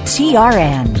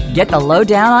VoiceAmericaTRN. Get the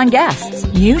lowdown on guests,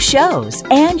 new shows,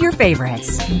 and your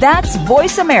favorites. That's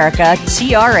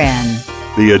VoiceAmericaTRN.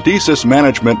 The Adizes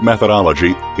management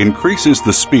methodology increases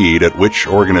the speed at which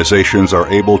organizations are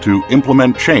able to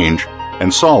implement change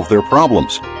and solve their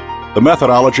problems. The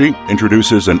methodology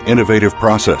introduces an innovative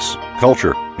process,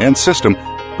 culture, and system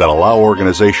that allow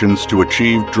organizations to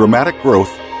achieve dramatic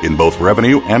growth in both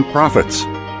revenue and profits.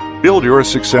 Build your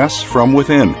success from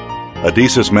within.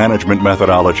 Adizes management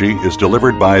methodology is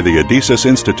delivered by the Adizes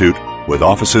Institute with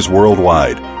offices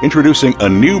worldwide, introducing a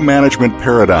new management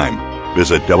paradigm.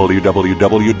 Visit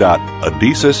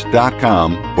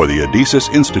www.adizes.com for the Adizes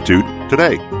Institute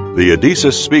today. The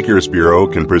Adizes Speakers Bureau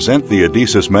can present the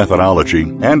Adizes methodology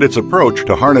and its approach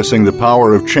to harnessing the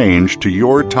power of change to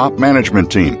your top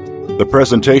management team. The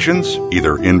presentations,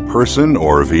 either in person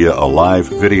or via a live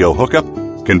video hookup,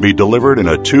 can be delivered in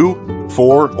a 2,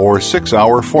 4, or 6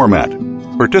 hour format.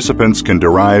 Participants can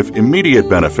derive immediate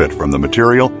benefit from the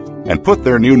material and put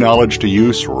their new knowledge to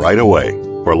use right away.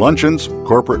 For luncheons,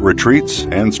 corporate retreats,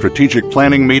 and strategic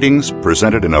planning meetings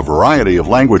presented in a variety of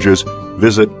languages,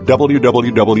 visit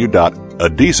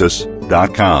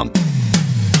www.adizes.com.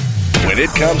 When it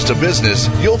comes to business,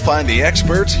 you'll find the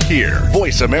experts here.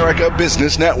 Voice America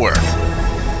Business Network.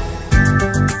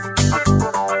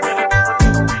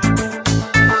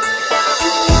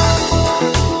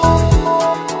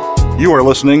 You are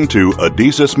listening to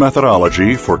Adizes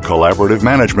Methodology for Collaborative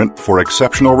Management for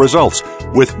Exceptional Results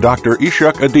with Dr.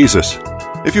 Ishak Adizes.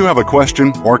 If you have a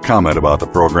question or comment about the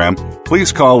program,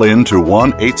 please call in to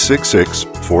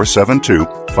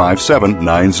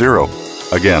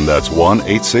 1-866-472-5790. Again, that's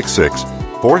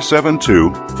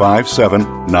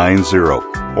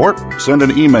 1-866-472-5790. Or send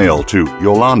an email to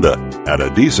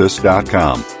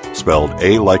Yolanda@adizes.com, spelled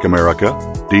A like America,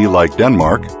 D like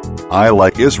Denmark, I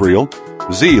like Israel,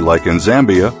 Z like in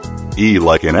Zambia, E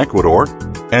like in Ecuador,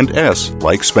 and S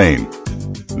like Spain.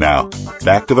 Now,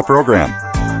 back to the program.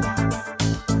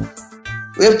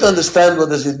 We have to understand what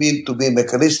does it mean to be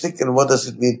mechanistic and what does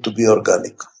it mean to be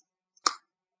organic.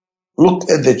 Look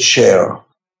at the chair.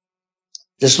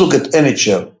 Just look at any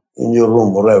chair in your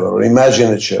room, wherever.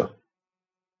 Imagine a chair.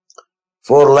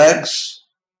 4 legs,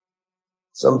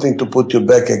 something to put your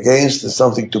back against and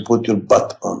something to put your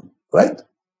butt on, right?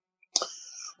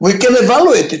 We can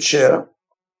evaluate a chair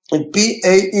in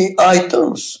PAEI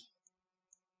terms.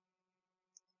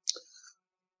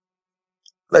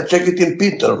 Let's check it in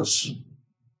P terms.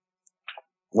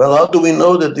 Well, how do we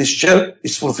know that this chair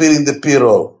is fulfilling the P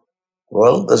role?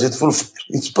 Well, does it fulfill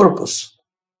its purpose?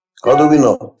 How do we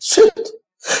know? Sit.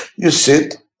 You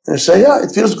sit and say, yeah,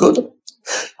 it feels good.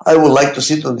 I would like to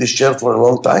sit on this chair for a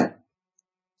long time.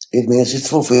 It means it's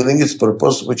fulfilling its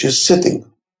purpose, which is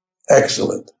sitting.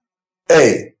 Excellent.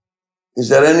 A. Is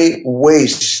there any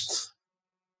waste?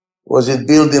 Was it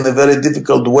built in a very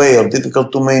difficult way or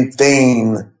difficult to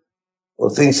maintain, or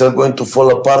things are going to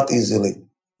fall apart easily?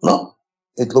 No,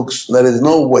 there is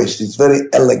no waste. It's very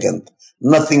elegant,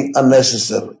 nothing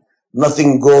unnecessary,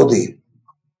 nothing gaudy.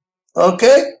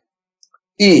 Okay?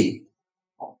 E.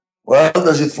 Well,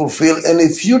 does it fulfill any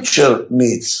future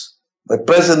needs? My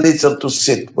present needs are to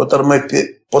sit. What are my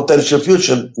potential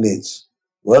future needs?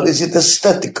 Well, is it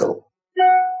aesthetical?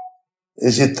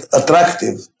 Is it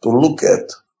attractive to look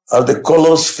at? Are the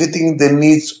colors fitting the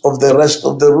needs of the rest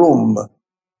of the room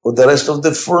or the rest of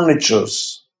the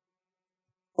furnitures?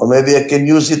 Or maybe I can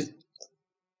use it,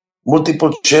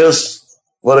 multiple chairs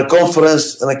for a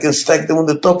conference, and I can stack them on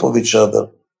the top of each other.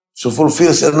 So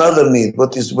fulfills another need.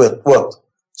 What is what?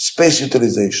 Space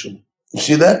utilization. You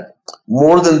see that?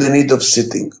 More than the need of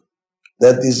sitting.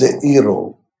 That is the E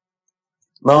role.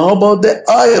 Now how about the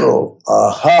I role?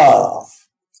 Aha!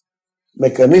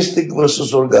 Mechanistic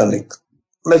versus organic.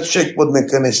 Let's check what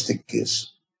mechanistic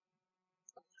is.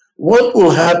 What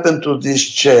will happen to this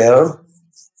chair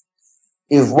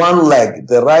if one leg,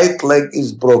 the right leg,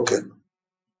 is broken?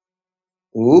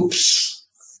 Oops.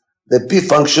 The P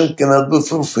function cannot be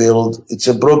fulfilled. It's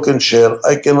a broken chair.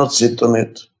 I cannot sit on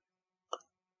it.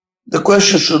 The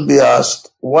question should be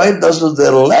asked, why doesn't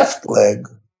the left leg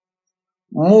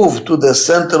move to the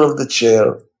center of the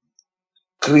chair,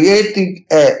 creating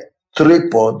a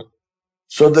tripod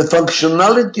so the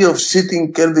functionality of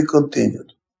sitting can be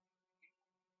continued?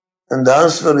 And the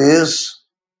answer is,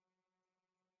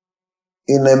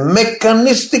 in a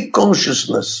mechanistic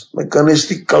consciousness,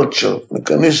 mechanistic culture,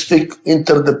 mechanistic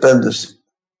interdependency,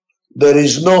 there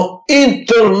is no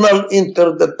internal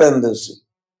interdependency.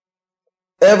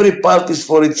 Every part is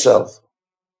for itself.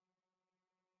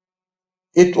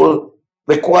 It will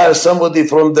require somebody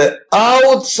from the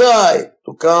outside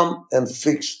to come and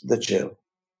fix the chair.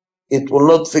 It will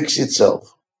not fix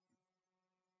itself.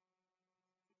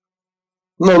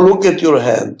 Now look at your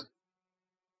hand.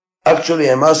 Actually,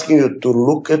 I'm asking you to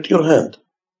look at your hand.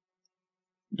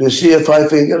 Do you see 5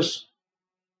 fingers?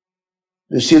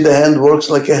 Do you see the hand works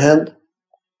like a hand?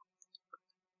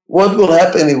 What will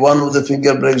happen if one of the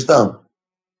fingers breaks down?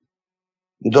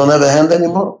 You don't have a hand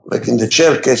anymore? Like in the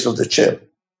case of the chair.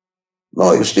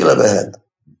 No, you still have a hand.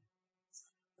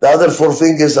 The other 4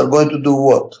 fingers are going to do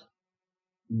what?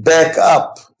 Back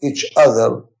up each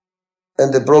other,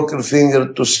 and the broken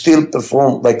finger to still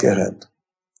perform like a hand.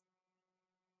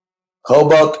 How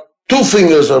about 2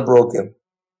 fingers are broken?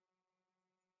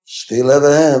 Still have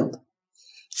a hand.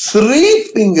 3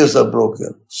 fingers are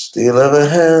broken. Still have a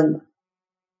hand.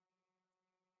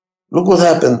 Look what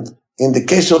happened. In the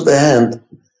case of the hand,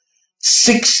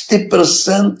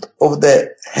 60% of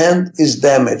the hand is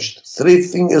damaged. 3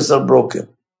 fingers are broken.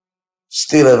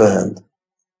 Still have a hand.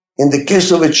 In the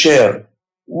case of a chair,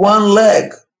 1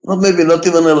 leg, not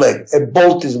even a leg, a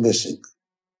bolt is missing.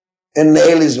 A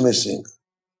nail is missing.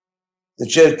 The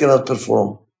chair cannot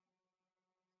perform.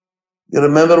 You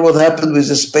remember what happened with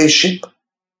the spaceship?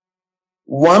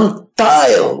 One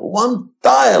tile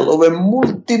of a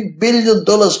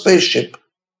multi-billion-dollar spaceship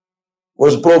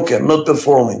was broken, not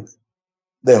performing.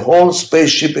 The whole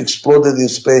spaceship exploded in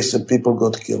space and people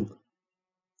got killed.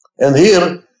 And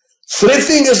here, 3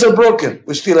 fingers are broken.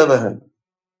 We still have a hand.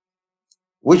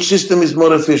 Which system is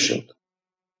more efficient?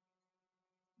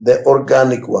 The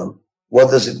organic one. What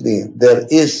does it mean? There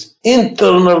is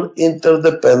internal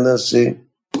interdependency.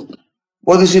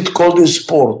 What is it called in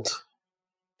sport?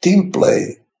 Team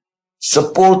play.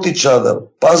 Support each other.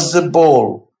 Pass the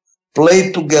ball.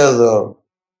 Play together.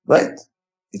 Right?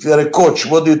 If you are a coach,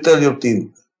 what do you tell your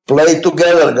team? Play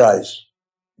together, guys.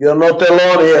 You're not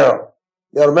alone here.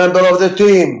 You're a member of the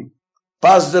team.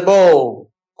 Pass the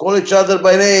ball. Call each other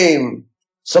by name.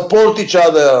 Support each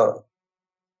other.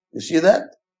 You see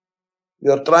that?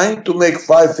 You're trying to make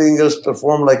 5 fingers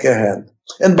perform like a hand.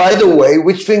 And by the way,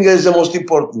 which finger is the most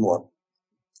important one?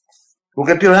 Look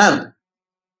at your hand.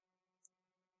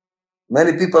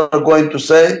 Many people are going to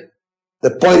say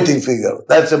the pointing finger.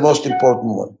 That's the most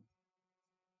important one.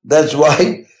 That's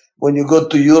why when you go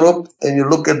to Europe and you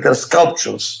look at their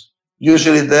sculptures,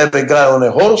 usually they have a guy on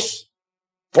a horse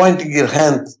pointing his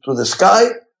hand to the sky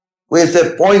with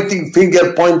a pointing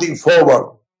finger pointing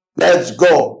forward. Let's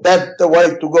go. That's the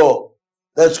way to go.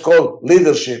 That's called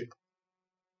leadership.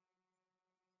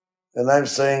 And I'm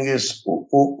saying is,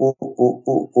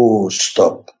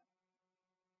 stop.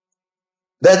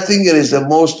 That finger is the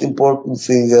most important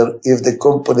finger if the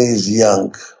company is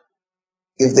young.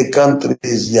 If the country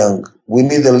is young, we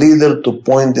need a leader to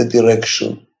point the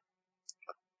direction,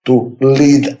 to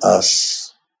lead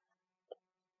us.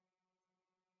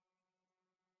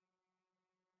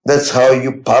 That's how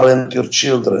you parent your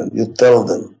children. You tell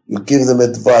them, you give them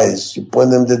advice, you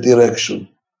point them the direction.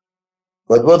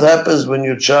 But what happens when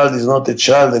your child is not a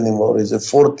child anymore, is a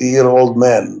 40-year-old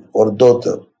man or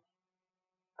daughter?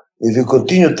 If you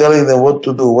continue telling them what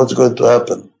to do, what's going to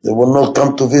happen? They will not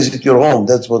come to visit your home.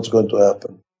 That's what's going to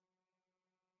happen.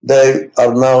 They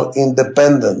are now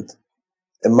independent,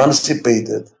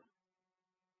 emancipated.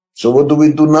 So what do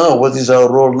we do now? What is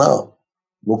our role now?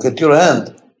 Look at your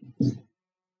hand.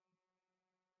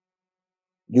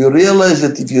 Do you realize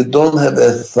that if you don't have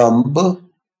a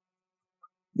thumb,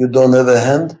 you don't have a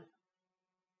hand?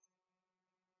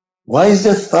 Why is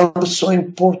the thumb so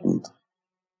important?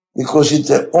 Because it's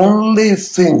the only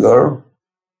finger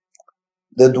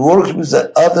that works with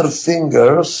the other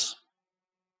fingers,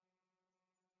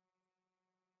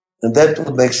 and that's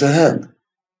what makes a hand.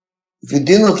 If you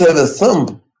did not have a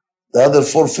thumb, the other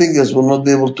 4 fingers will not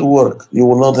be able to work. You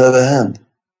will not have a hand.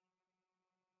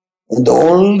 And the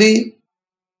only,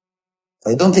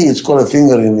 I don't think it's called a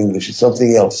finger in English, it's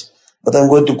something else. But I'm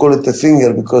going to call it a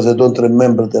finger because I don't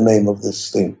remember the name of this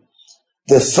thing.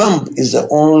 The thumb is the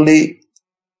only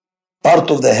part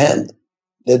of the hand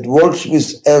that works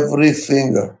with every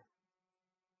finger.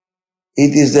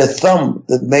 It is the thumb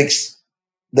that makes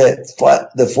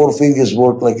the 4 fingers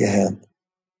work like a hand.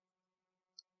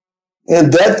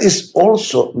 And that is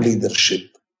also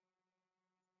leadership.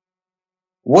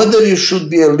 Whether you should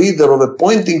be a leader of a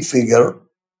pointing finger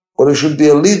or you should be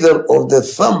a leader of the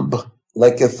thumb,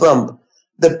 like a thumb,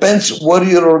 depends where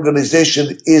your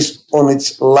organization is on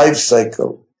its life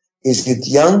cycle. Is it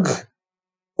young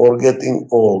or getting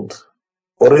old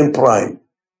or in prime?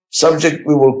 Subject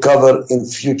we will cover in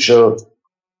future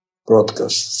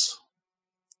broadcasts.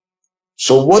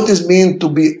 So what does it mean to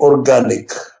be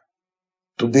organic?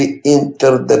 To be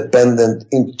interdependent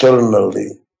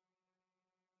internally.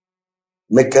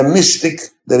 Mechanistic,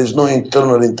 there is no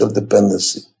internal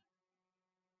interdependency.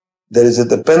 There is a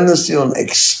dependency on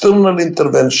external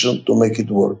intervention to make it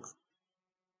work.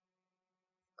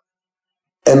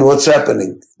 And what's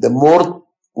happening? The more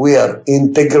we are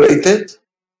integrated,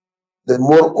 the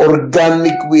more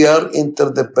organic we are,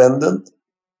 interdependent,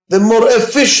 the more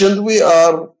efficient we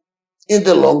are in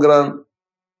the long run.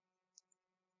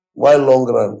 Why long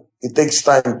run? It takes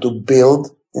time to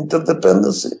build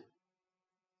interdependency.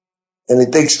 And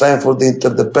it takes time for the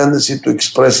interdependency to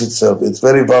express itself. It's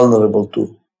very vulnerable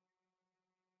too.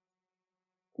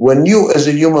 When you as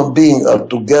a human being are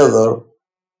together,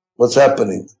 what's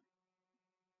happening?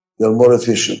 You're more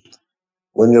efficient.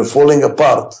 When you're falling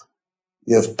apart,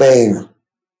 you have pain.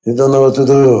 You don't know what to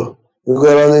do. You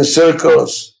go around in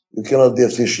circles. You cannot be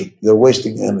efficient. You're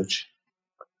wasting energy.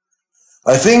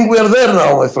 I think we're there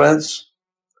now, my friends.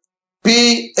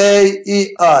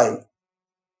 PAEI.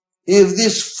 If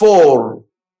these 4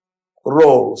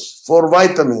 roles, 4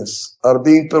 vitamins are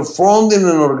being performed in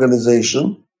an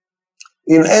organization,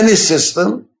 in any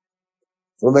system,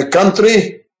 from a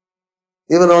country,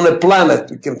 even on a planet,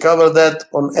 we can cover that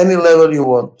on any level you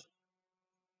want,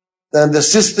 then the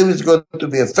system is going to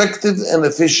be effective and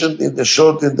efficient in the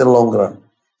short and the long run.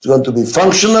 It's going to be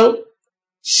functional,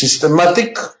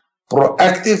 systematic,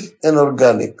 proactive, and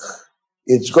organic.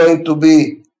 It's going to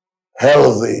be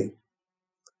healthy.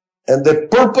 And the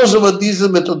purpose of a diesel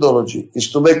methodology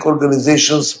is to make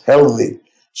organizations healthy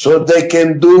so they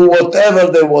can do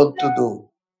whatever they want to do.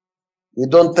 We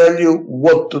don't tell you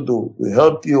what to do. We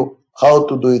help you how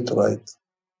to do it right.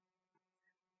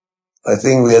 I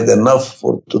think we had enough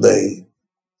for today.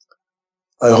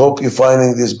 I hope you're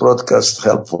finding this broadcast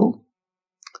helpful.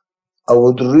 I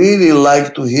would really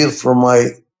like to hear from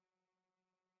my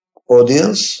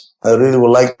audience. I really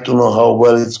would like to know how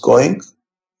well it's going.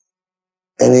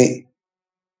 Any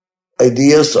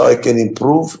ideas I can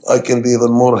improve, I can be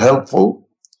even more helpful.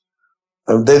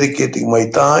 I'm dedicating my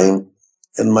time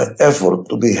and my effort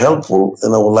to be helpful,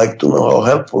 and I would like to know how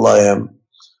helpful I am.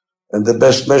 And the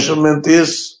best measurement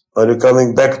is, are you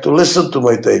coming back to listen to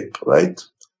my tape, right?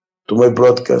 To my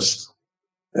broadcast.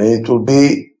 And it will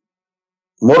be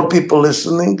more people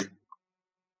listening,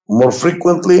 more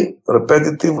frequently,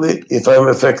 repetitively, if I'm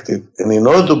effective. And in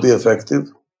order to be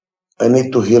effective, I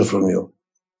need to hear from you.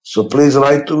 So please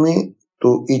write to me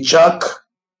to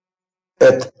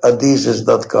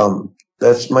ichak@adizes.com.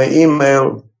 That's my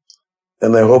email.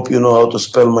 And I hope you know how to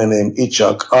spell my name,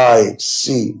 Ichak,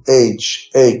 I-C-H-A-K,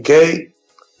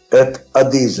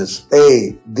 @Adizes,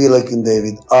 A, D like in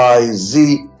David,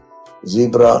 I-Z,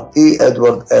 Zebra, E,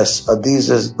 Edward, S,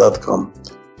 adizes.com.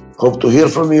 Hope to hear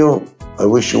from you. I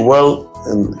wish you well,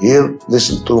 and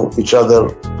listen to each other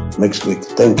next week.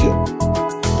 Thank you.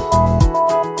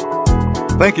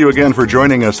 Thank you again for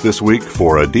joining us this week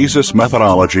for Adizes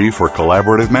Methodology for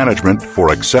Collaborative Management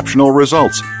for Exceptional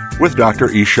Results with Dr.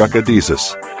 Ishak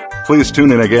Adizes. Please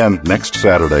tune in again next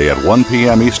Saturday at 1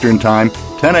 p.m. Eastern Time,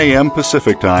 10 a.m.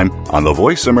 Pacific Time on the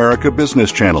Voice America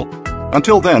Business Channel.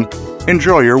 Until then,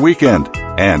 enjoy your weekend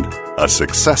and a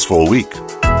successful week.